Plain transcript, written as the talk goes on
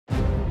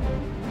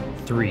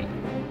3,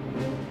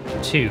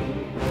 2,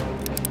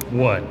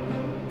 1.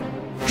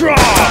 Draw!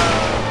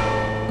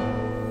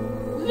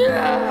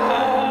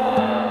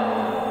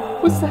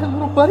 What's that,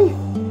 little buddy?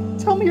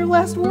 Tell me your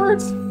last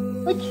words.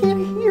 I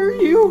can't hear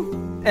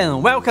you.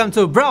 And welcome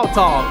to Brawl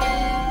Talk.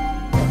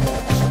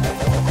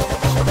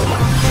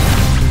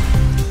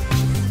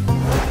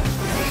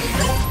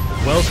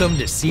 Welcome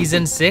to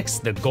Season 6,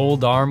 the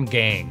Gold Arm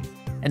Gang.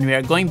 And we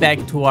are going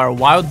back to our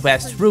Wild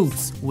West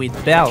roots with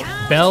Belle.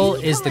 Belle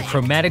is the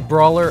chromatic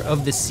brawler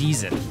of the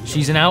season.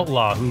 She's an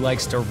outlaw who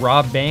likes to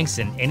rob banks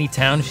in any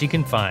town she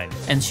can find.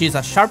 And she's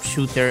a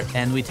sharpshooter,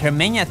 and with her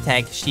main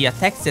attack, she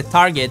attacks the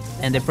target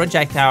and the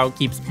projectile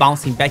keeps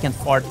bouncing back and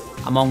forth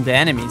among the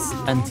enemies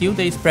until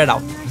they spread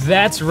out.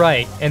 That's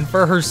right, and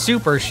for her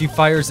super, she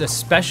fires a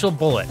special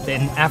bullet.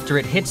 Then after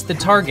it hits the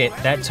target,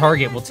 that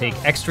target will take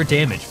extra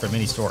damage from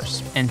any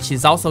source. And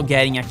she's also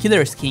getting a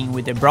killer skin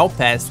with the Brawl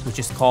Pass, which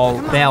is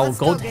called Belle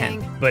Gold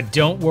Hand. But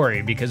don't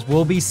worry, because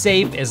we'll be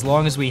safe as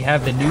long as we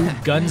have the new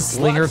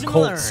Gunslinger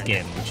Colt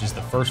skin, which is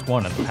the first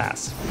one on the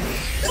pass.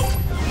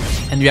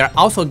 And we are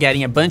also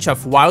getting a bunch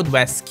of Wild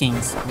West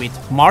skins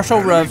with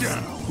Marshall Ruffs,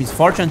 Miss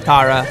Fortune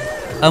Tara,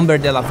 Amber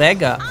de la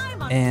Vega,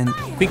 and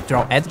Quick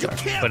Draw Edgar.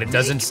 But it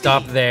doesn't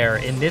stop there.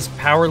 In this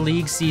Power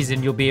League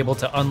season, you'll be able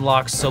to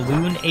unlock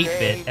Saloon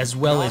 8-Bit as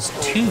well as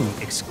 2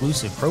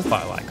 exclusive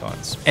profile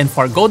icons. And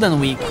for Golden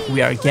Week,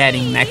 we are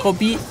getting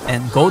Nekobi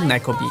and Gold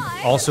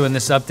Nekobi. Also in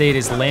this update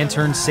is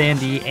Lantern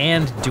Sandy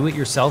and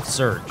Do-It-Yourself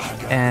Surge.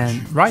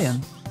 And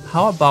Ryan,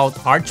 how about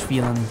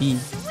Archvillain B?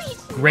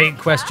 Great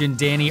question,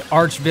 Danny.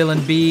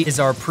 Archvillain B is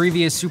our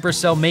previous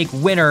Supercell Make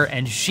winner,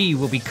 and she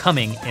will be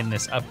coming in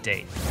this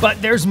update.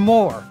 But there's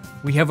more.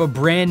 We have a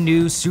brand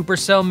new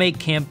Supercell Make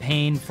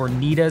campaign for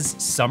Nita's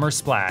Summer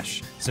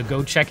Splash, so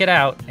go check it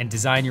out and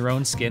design your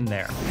own skin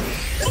there.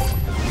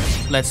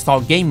 Let's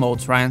talk game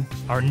modes, Ryan.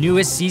 Our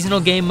newest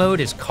seasonal game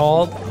mode is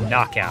called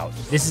Knockout.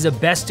 This is a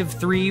best of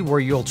 3 where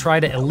you'll try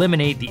to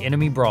eliminate the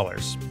enemy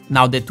brawlers.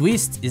 Now the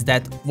twist is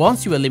that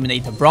once you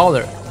eliminate a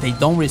brawler, they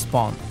don't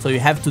respawn, so you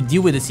have to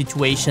deal with the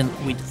situation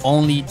with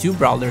only 2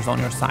 brawlers on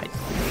your side.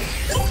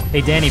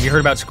 Hey Danny, have you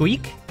heard about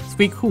Squeak?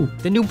 Squeak who?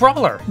 The new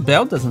brawler.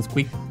 Belle doesn't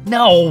squeak.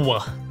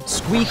 No!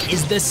 Squeak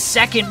is the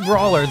second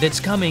brawler that's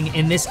coming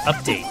in this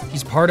update.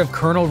 He's part of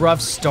Colonel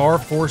Ruff's Star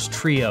Force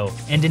trio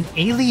and an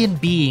alien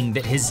being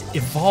that has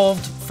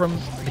evolved from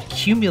the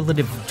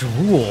cumulative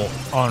drool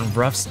on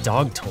Ruff's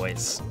dog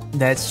toys.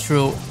 That's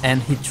true,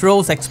 and he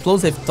throws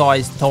explosive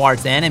toys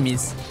towards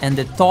enemies, and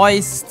the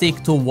toys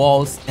stick to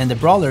walls and the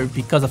brawler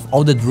because of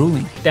all the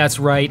drooling. That's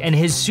right, and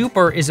his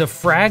super is a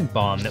frag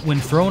bomb that when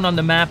thrown on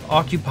the map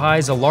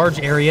occupies a large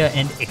area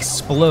and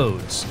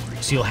explodes.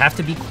 So you'll have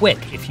to be quick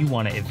if you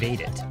want to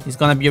evade it. He's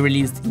gonna be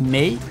released in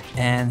May,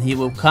 and he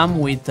will come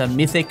with a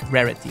mythic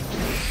rarity.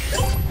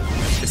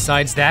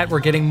 Besides that, we're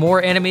getting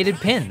more animated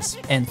pins.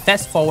 And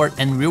fast forward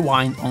and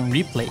rewind on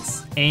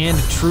replays. And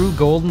true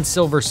gold and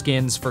silver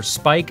skins for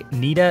Spike,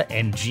 Nita,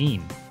 and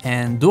Jean.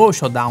 And Duo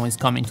Showdown is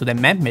coming to the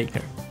map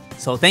maker.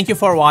 So thank you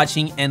for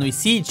watching, and we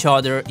see each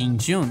other in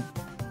June.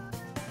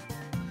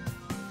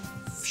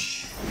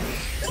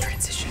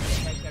 Transition.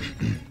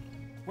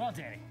 Well,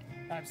 Danny,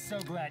 I'm so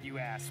glad you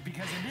asked,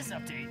 because in this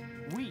update,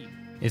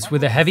 It's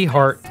with a heavy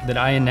heart that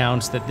I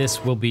announce that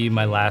this will be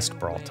my last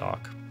Brawl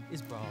Talk.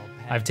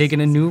 I've taken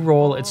a new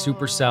role at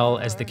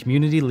Supercell as the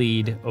community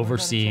lead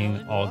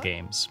overseeing all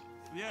games.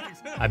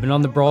 I've been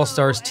on the Brawl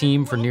Stars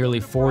team for nearly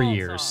 4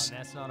 years,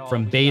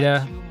 from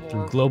beta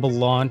through global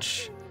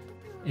launch,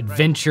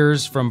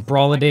 adventures from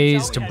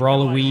Brawlidays to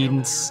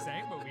Brawloweens.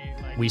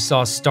 We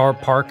saw Star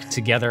Park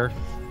together,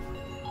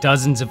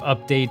 dozens of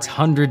updates,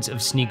 hundreds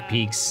of sneak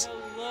peeks,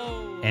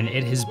 and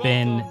it has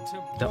been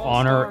the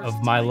honor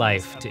of my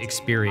life to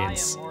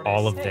experience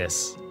all of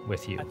this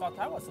with you.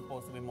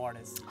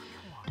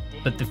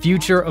 But the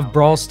future of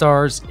Brawl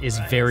Stars is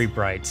very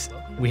bright.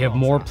 We have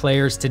more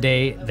players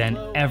today than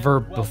ever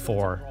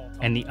before,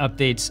 and the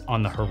updates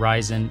on the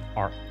horizon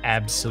are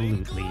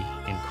absolutely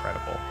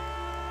incredible.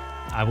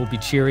 I will be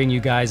cheering you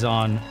guys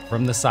on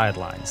from the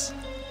sidelines.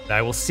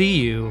 I will see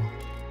you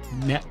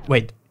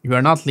Wait, you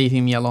are not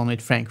leaving me alone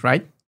with Frank,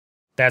 right?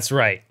 That's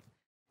right.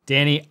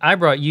 Danny, I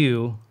brought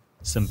you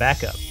some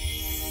backup.